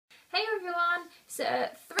Hey everyone! So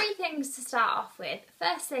 3 things to start off with.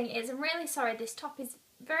 First thing is I'm really sorry, this top is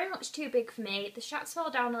very much too big for me. The straps fall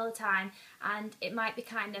down all the time and it might be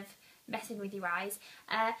kind of messing with your eyes.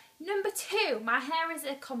 Number 2, my hair is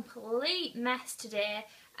a complete mess today,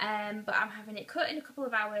 but I'm having it cut in a couple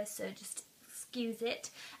of hours, so just excuse it.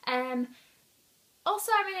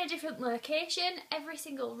 Also, I'm in a different location. Every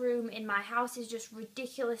single room in my house is just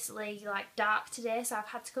ridiculously dark today, so I've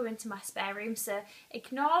had to go into my spare room, so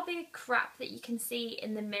ignore the crap that you can see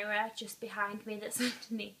in the mirror just behind me that's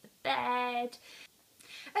underneath the bed.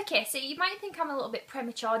 Okay, so you might think I'm a little bit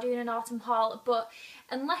premature doing an autumn haul, but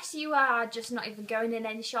unless you are just not even going in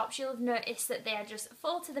any shops, you'll have noticed that they are just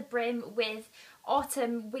full to the brim with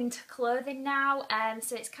autumn winter clothing now,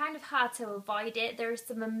 so it's kind of hard to avoid it. There are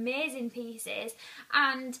some amazing pieces,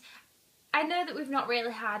 and I know that we've not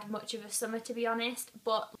really had much of a summer, to be honest,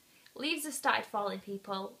 but leaves have started falling,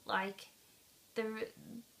 people. Like,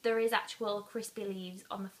 there is actual crispy leaves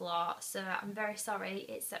on the floor, so I'm very sorry.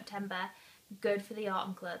 It's September. Good for the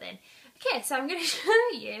autumn clothing. Okay, so I'm going to show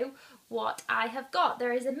you what I have got.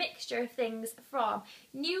 There is a mixture of things from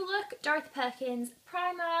New Look, Dorothy Perkins,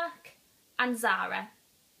 Primark and Zara.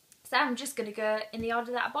 So I'm just going to go in the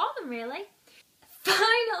order that I bought them, really.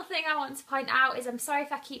 Final thing I want to point out is, I'm sorry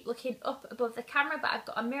if I keep looking up above the camera, but I've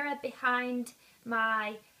got a mirror behind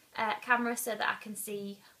my camera so that I can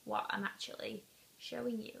see what I'm actually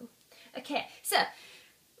showing you. Okay, so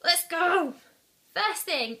let's go! First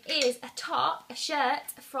thing is a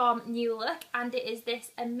shirt from New Look, and it is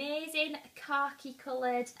this amazing khaki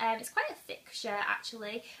coloured, it's quite a thick shirt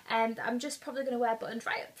actually, and I'm just probably going to wear buttons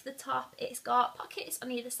right up to the top. It's got pockets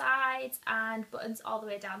on either side and buttons all the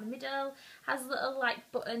way down the middle, has little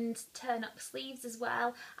buttoned turn up sleeves as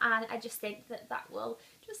well, and I just think that that will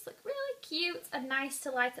just look really cute and nice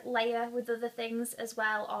to layer with other things as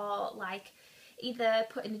well, or either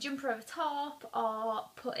putting a jumper over top or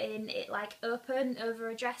putting it open over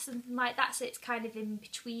a dress, something like that, so it's kind of in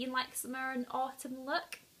between summer and autumn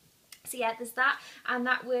look. So yeah, there's that, and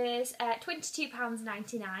that was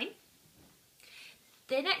 £22.99.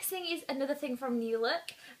 The next thing is another thing from New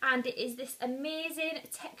Look, and it is this amazing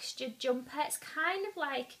textured jumper. It's kind of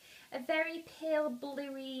like a very pale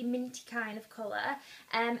bluey minty kind of colour,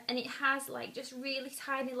 and it has just really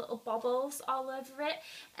tiny little bobbles all over it.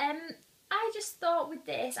 I just thought with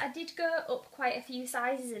this, I did go up quite a few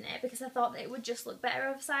sizes in it because I thought that it would just look better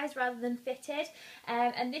oversized rather than fitted,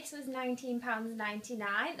 and this was £19.99.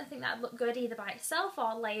 I think that would look good either by itself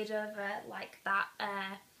or layered over that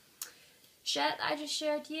shirt that I just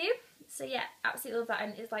showed you. So yeah, absolutely love that,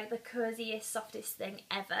 and it's the coziest, softest thing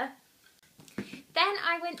ever. Then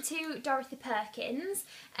I went to Dorothy Perkins.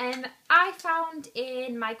 I found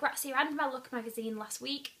in my Grazia and my Look magazine last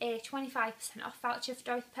week a 25% off voucher for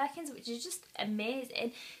Dorothy Perkins, which is just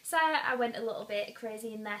amazing. So I went a little bit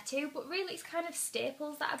crazy in there too, but really it's kind of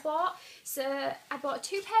staples that I bought. So I bought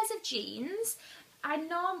 2 pairs of jeans. I've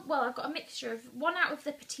got a mixture of one out of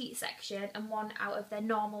the petite section and one out of their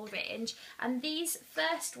normal range, and these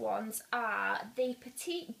first ones are the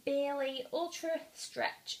Petite Bailey Ultra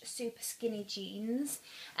Stretch Super Skinny Jeans.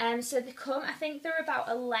 So they come, I think they're about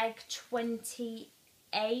a leg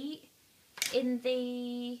 28 in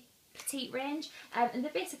the petite range, and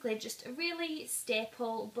they're basically just a really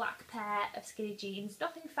staple black pair of skinny jeans,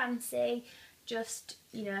 nothing fancy, just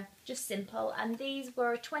simple, and these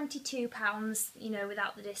were £22,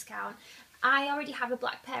 without the discount. I already have a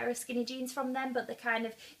black pair of skinny jeans from them, but they're kind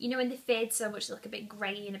of, when they fade so much, they look a bit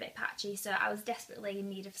grey and a bit patchy, so I was desperately in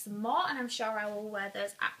need of some more, and I'm sure I will wear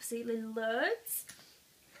those absolutely loads.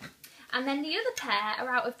 And then the other pair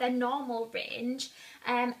are out of their normal range,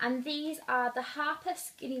 and these are the Harper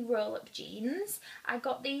Skinny Roll-Up Jeans. I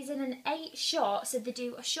got these in an 8 short, so they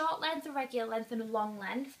do a short length, a regular length and a long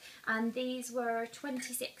length, and these were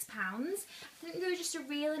 £26. I think they were just a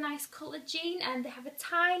really nice coloured jean, and they have a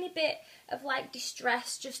tiny bit of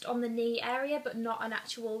distress just on the knee area, but not an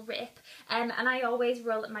actual rip, and I always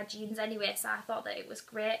roll up my jeans anyway, so I thought that it was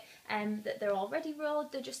great that they're already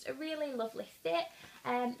rolled. They're just a really lovely fit.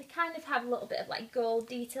 They kind of have a little bit of gold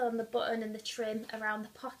detail on the button and the trim around the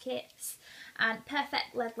pockets, and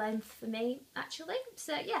perfect leg length for me actually.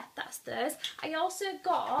 So yeah, that's those. I also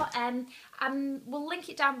got, we'll link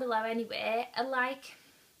it down below anyway, a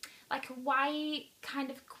white kind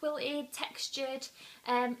of quilted textured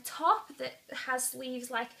top that has sleeves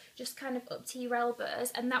just kind of up to your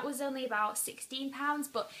elbows, and that was only about £16,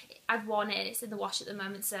 but I've worn it and it's in the wash at the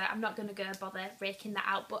moment, so I'm not going to go bother raking that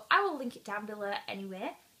out, but I will link it down below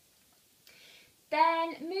anyway.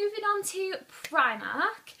 Then moving on to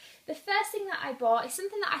Primark. the first thing that I bought is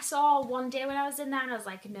something that I saw one day when I was in there, and I was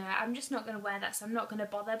like, no, I'm just not going to wear that, so I'm not going to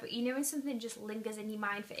bother. But you know when something just lingers in your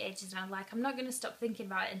mind for ages, and I'm like, I'm not going to stop thinking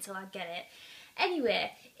about it until I get it.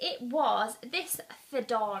 Anyway, it was this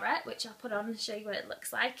Fedora, which I'll put on and show you what it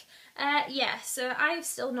looks like. Yeah, so I've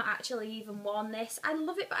still not actually even worn this. I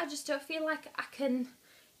love it, but I just don't feel like I can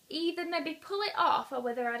either maybe pull it off, or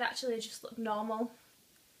whether I'd actually just look normal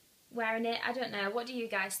wearing it. I don't know. What do you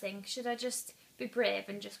guys think? Should I just be brave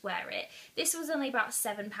and just wear it? This was only about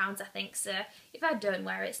 £7, I think, so if I don't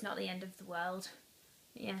wear it, it's not the end of the world.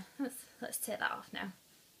 Yeah, let's take that off now.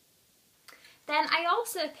 Then I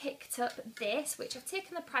also picked up this, which I've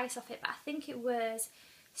taken the price off it, but I think it was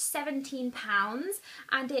 £17,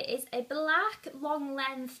 and it is a black long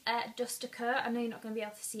length duster coat. I know you're not going to be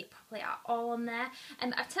able to see it properly at all on there.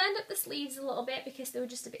 I've turned up the sleeves a little bit because they were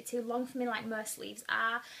just a bit too long for me, like most sleeves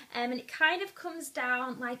are, and it kind of comes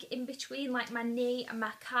down like in between like my knee and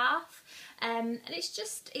my calf, and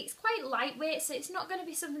it's quite lightweight, so it's not going to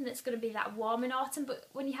be something that's going to be that warm in autumn. But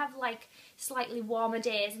when you have like slightly warmer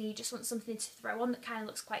days and you just want something to throw on that kind of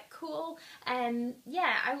looks quite cool,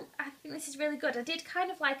 yeah, I think this is really good. I did kind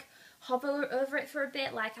of like hover over it for a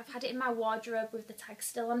bit, like I've had it in my wardrobe with the tag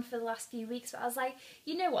still on for the last few weeks, but I was like,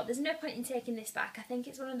 you know what, there's no point in taking this back. I think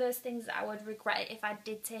it's one of those things that I would regret if I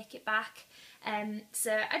did take it back,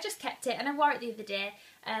 so I just kept it and I wore it the other day.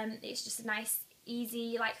 It's just a nice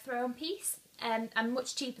easy like throw on piece, and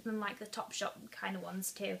much cheaper than like the Topshop kind of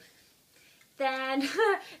ones too. Then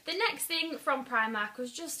the next thing from Primark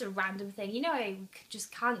was just a random thing. You know, I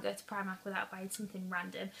just can't go to Primark without buying something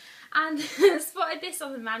random. And spotted this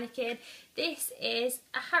on the mannequin. This is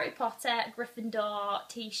a Harry Potter Gryffindor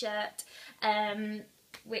t-shirt,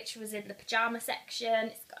 which was in the pyjama section.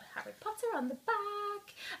 It's got Harry Potter on the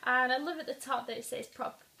back, and I love at the top that it says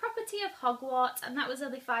property of Hogwarts, and that was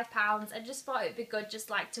only £5. I just thought it would be good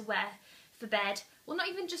just like to wear for bed. Well, not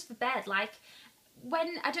even just for bed, like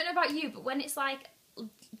when, I don't know about you, but when it's like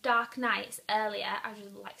dark nights earlier, I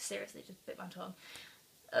just like seriously just bit my tongue.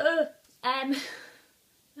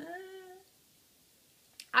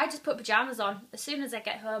 I just put pyjamas on as soon as I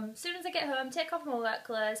get home. As soon as I get home, take off my work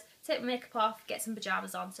clothes, take my makeup off, get some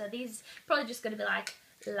pyjamas on. So these are probably just going to be like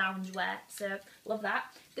loungewear, so love that.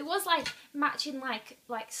 There was like matching like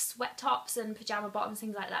sweat tops and pyjama bottoms,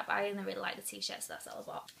 things like that, but I only really like the t-shirts, so that's all I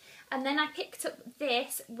bought. And then I picked up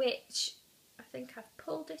this, which I think I've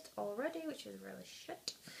pulled it already, which is really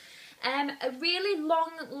shit. A really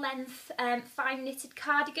long length fine knitted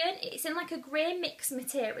cardigan. It's in like a grey mix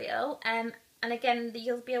material, and again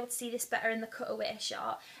you'll be able to see this better in the cutaway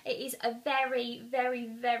shot. It is a very, very,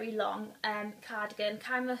 very long cardigan,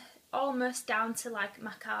 kind of almost down to like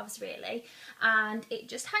my calves really, and it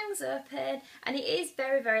just hangs open, and it is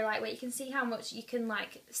very, very lightweight. You can see how much you can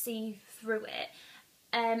like see through it.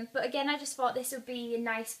 But again, I just thought this would be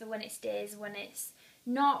nice for when it's days when it's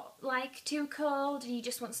not like too cold and you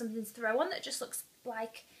just want something to throw on that just looks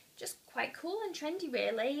like just quite cool and trendy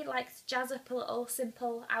really, like to jazz up a little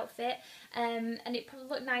simple outfit, and it probably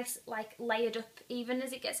look nice like layered up even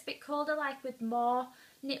as it gets a bit colder, like with more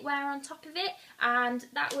knitwear on top of it, and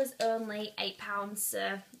that was only £8,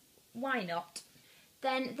 so why not?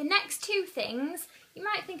 Then the next two things you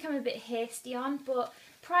might think I'm a bit hasty on, but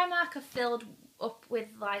Primark are filled up with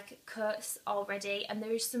like coats already, and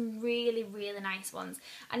there is some really, really nice ones,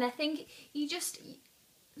 and I think you just,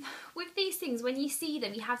 with these things, when you see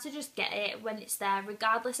them you have to just get it when it's there,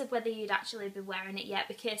 regardless of whether you'd actually be wearing it yet,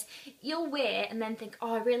 because you'll wear it and then think,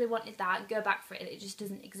 oh I really wanted that, and go back for it and it just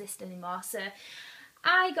doesn't exist anymore. So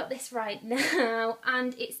I got this right now,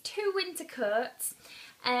 and it's 2 winter coats,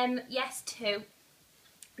 yes 2.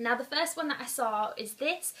 Now the first one that I saw is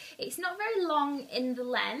this. It's not very long in the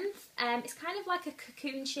length, it's kind of like a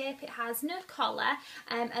cocoon shape. It has no collar,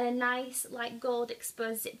 and a nice like gold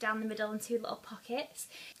exposed zip down the middle and 2 little pockets.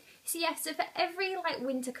 So yeah, so for every like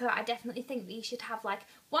winter coat I definitely think that you should have like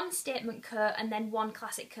one statement coat and then one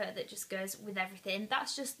classic coat that just goes with everything.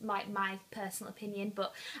 That's just like my personal opinion,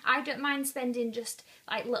 but I don't mind spending just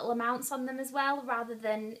like little amounts on them as well, rather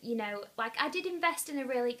than, you know, like I did invest in a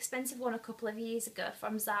really expensive one a couple of years ago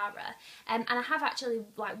from Zara, and I have actually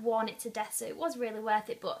like worn it to death, so it was really worth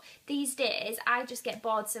it. But these days I just get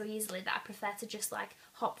bored so easily that I prefer to just like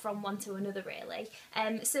hop from one to another really.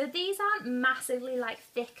 So these aren't massively like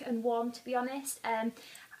thick and warm, to be honest.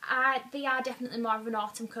 They are definitely more of an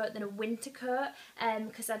autumn coat than a winter coat,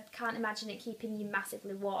 because I can't imagine it keeping you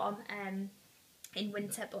massively warm in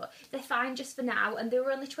winter, but they're fine just for now, and they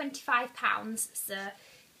were only £25, so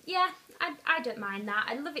yeah, I don't mind that.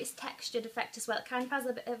 I love its textured effect as well. It kind of has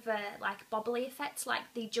a bit of a like bobbly effect, like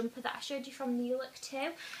the jumper that I showed you from New Look too.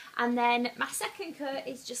 And then my second coat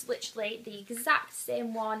is just literally the exact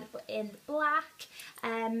same one but in black.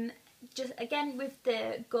 Just again with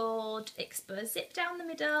the gold exposed zip down the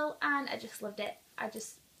middle, and I just loved it. I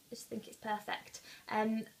just think it's perfect.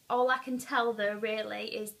 All I can tell though really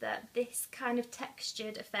is that this kind of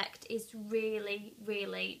textured effect is really,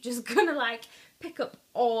 really just gonna like pick up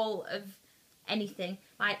all of anything.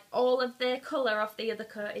 Like all of the colour off the other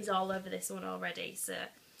coat is all over this one already, so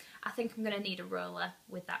I think I'm gonna need a roller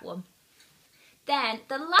with that one. Then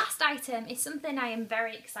the last item is something I am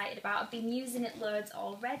very excited about. I've been using it loads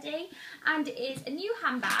already, and it is a new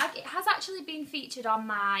handbag. It has actually been featured on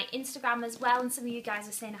my Instagram as well, and some of you guys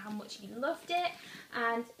are saying how much you loved it.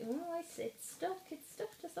 And oh, it's stuck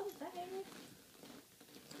to something.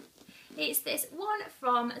 It's this one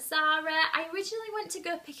from Zara. I originally went to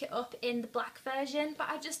go pick it up in the black version, but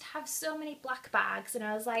I just have so many black bags, and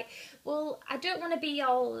I was like, well, I don't want to be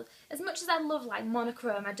all, as much as I love like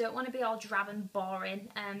monochrome, I don't want to be all drab and boring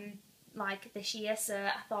like this year, so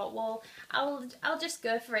I thought, well, I'll just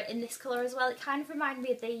go for it in this colour as well. It kind of reminded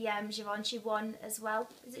me of the Givenchy one as well.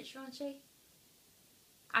 Is it Givenchy?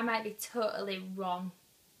 I might be totally wrong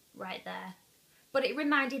right there. But it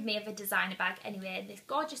reminded me of a designer bag anyway, this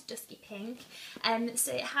gorgeous dusky pink.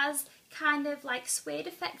 So it has kind of like suede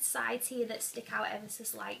effect sides here that stick out ever so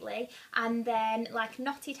slightly, and then like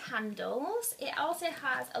knotted handles. It also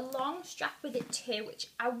has a long strap with it too, which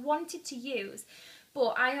I wanted to use,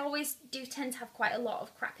 but I always do tend to have quite a lot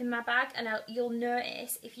of crap in my bag, and you'll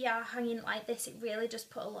notice if you are hanging it like this, it really does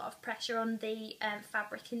put a lot of pressure on the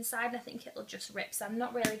fabric inside, and I think it'll just rip, so I'm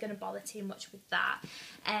not really going to bother too much with that.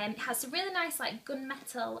 It has some really nice like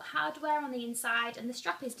gunmetal hardware on the inside, and the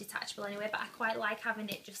strap is detachable anyway, but I quite like having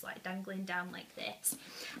it just like dangling down like this.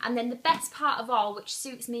 And then the best part of all, which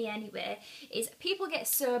suits me anyway, is people get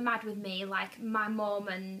so mad with me, like my mum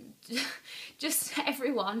and just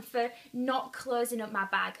everyone, for not closing up my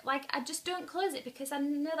bag. Like, I just don't close it because I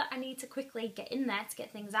know that I need to quickly get in there to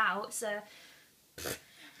get things out, so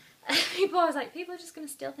people are like, people are just going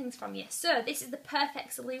to steal things from you. So this is the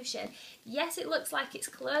perfect solution. Yes, it looks like it's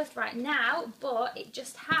closed right now, but it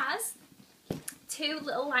just has two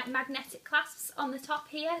little like magnetic clasps on the top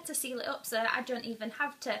here to seal it up, so I don't even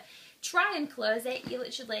have to try and close it. You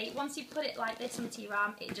literally, once you put it like this onto your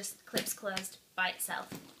arm, it just clips closed by itself.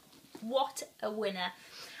 What a winner.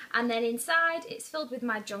 And then inside, it's filled with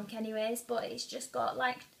my junk anyways, but it's just got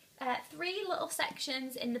like 3 little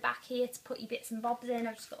sections in the back here to put your bits and bobs in.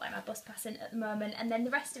 I've just got like my bus pass in at the moment, and then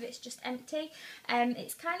the rest of it's just empty.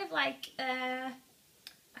 It's kind of like, I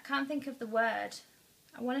can't think of the word.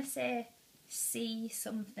 I want to say sea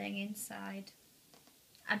something inside.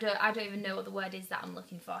 I don't even know what the word is that I'm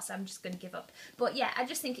looking for, so I'm just going to give up. But yeah, I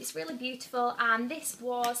just think it's really beautiful, and this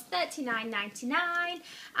was $39.99.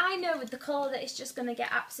 I know with the colour that it's just going to get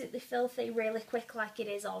absolutely filthy really quick like it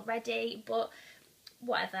is already, but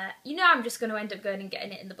whatever. You know, I'm just going to end up going and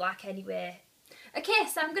getting it in the black anyway. Okay,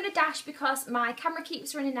 so I'm going to dash because my camera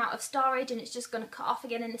keeps running out of storage and it's just going to cut off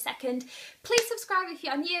again in a second. Please subscribe if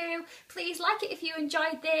you're new, please like it if you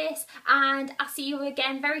enjoyed this, and I'll see you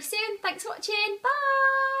again very soon. Thanks for watching, bye!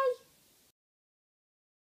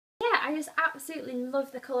 Yeah, I just absolutely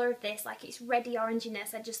love the colour of this, like it's reddy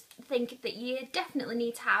oranginess. I just think that you definitely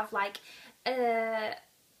need to have like, am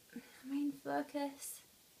I in focus?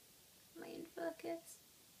 Am I in focus?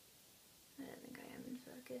 I don't think I am in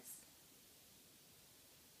focus.